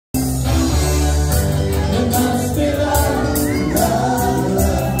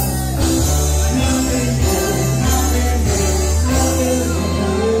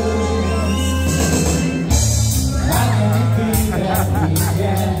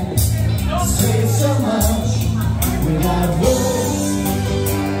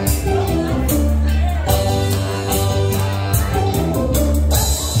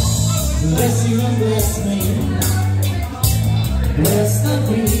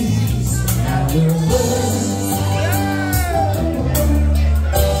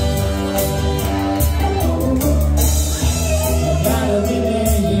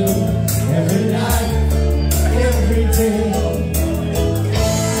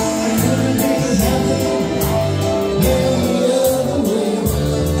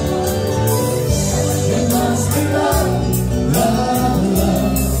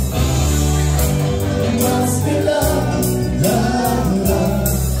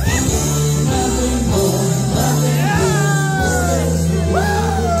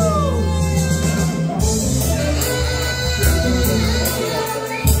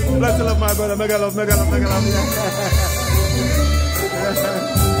mega love. Yeah,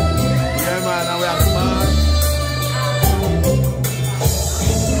 man, now we have the Barge.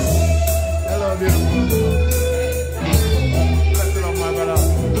 Hello, beautiful. Bless you, my brother.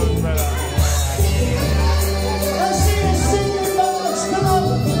 Good brother. Let's see you singing, Barge. Come on.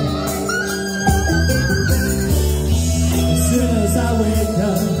 As soon as I wake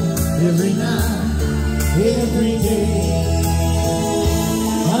up, every night, every day,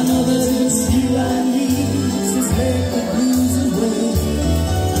 I know that it's you I need to take the blues away.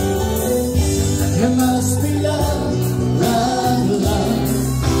 It must be love, love, love.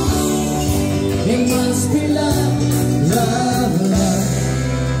 It must be love, love, love.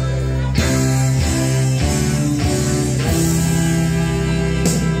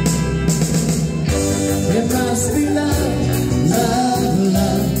 It must be love, love,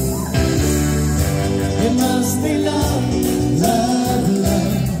 love. It must be love, love,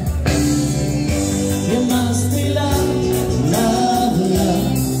 love. It must be love, love, love.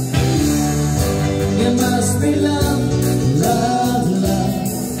 It must be love, love, love.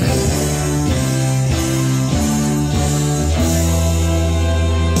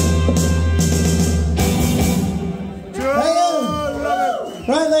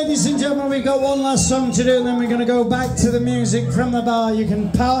 Right, ladies and gentlemen, we've got one last song to do, and then we're going to go back to the music from the bar. You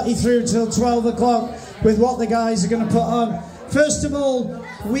can party through till 12 o'clock with what the guys are going to put on. First of all,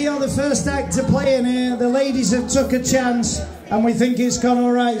 we are the first act to play in here. The ladies have took a chance, and we think it's gone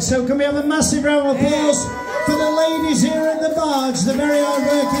all right. So can we have a massive round of applause for the ladies here at the Barge, the very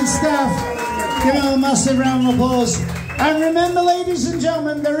hard-working staff. Give them a massive round of applause. And remember, ladies and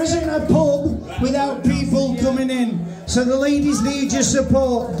gentlemen, there isn't a pub without people coming in. So the ladies need your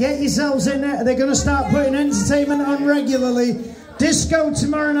support. Get yourselves in there. They're going to start putting entertainment on regularly. Disco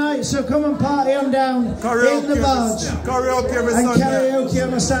tomorrow night, so come and party on down in the Barge. And karaoke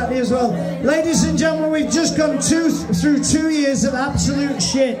on a Saturday as well. Ladies and gentlemen, we've just gone through 2 years of absolute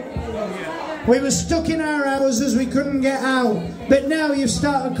shit. We were stuck in our houses, we couldn't get out. But now you've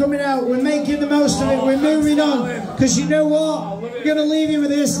started coming out. We're making the most of it. We're moving on. Because you know what? We're going to leave you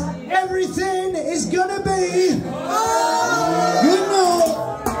with this. Everything is going to be good night.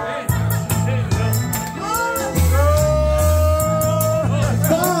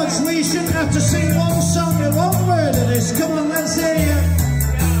 Barge, we shouldn't have to sing one song and one word of this. Come on, let's hear you.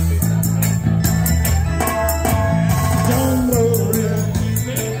 Don't worry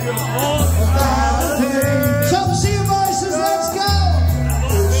about a thing. Top of your voices, let's go.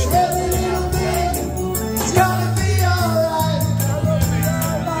 Every little thing is gonna be alright.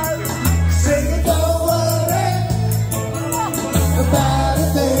 Sing it, don't worry about a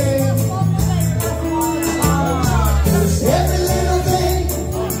thing. 'Cause every little thing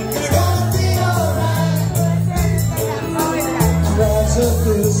is gonna be alright. Rise up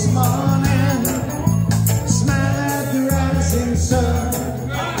this morning, smile at the rising sun.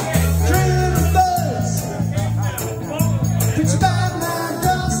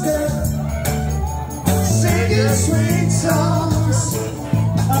 Sweet songs,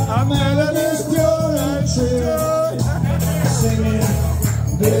 our melody's pure and true. Singing,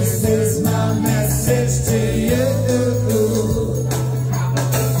 this is my message to you.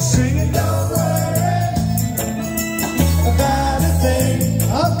 Singing, don't worry about a thing.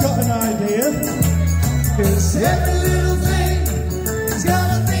 I've got an idea. 'Cause every little thing is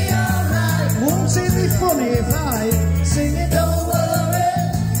gonna be alright. Won't it be funny if I sing it? Don't worry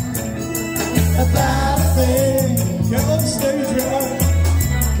about a thing. Get on stage with us.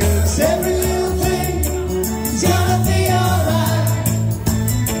 'Cause every little thing is gonna be alright.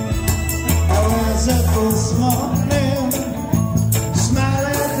 I rise up this morning, smile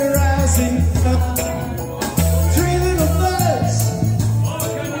at the rising sun. 3 little birds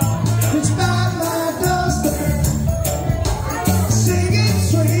which by my doorstep, singing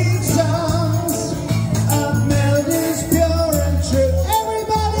sweet songs of melodies pure and true.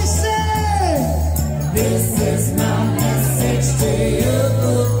 Everybody sing! This is my message to you.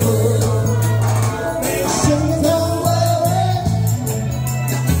 Sing, don't worry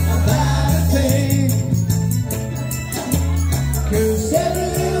about a thing.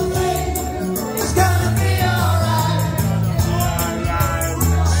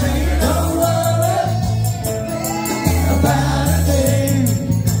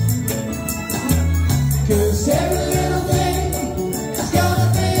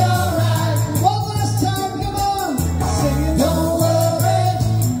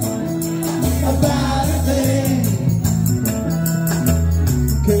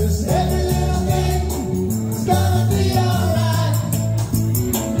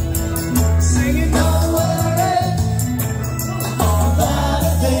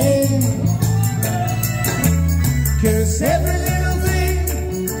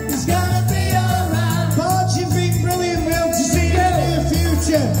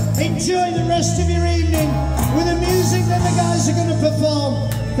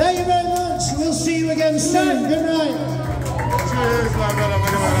 Thank you very much. We'll see you again soon. Good night. Cheers, my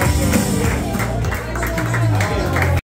brother.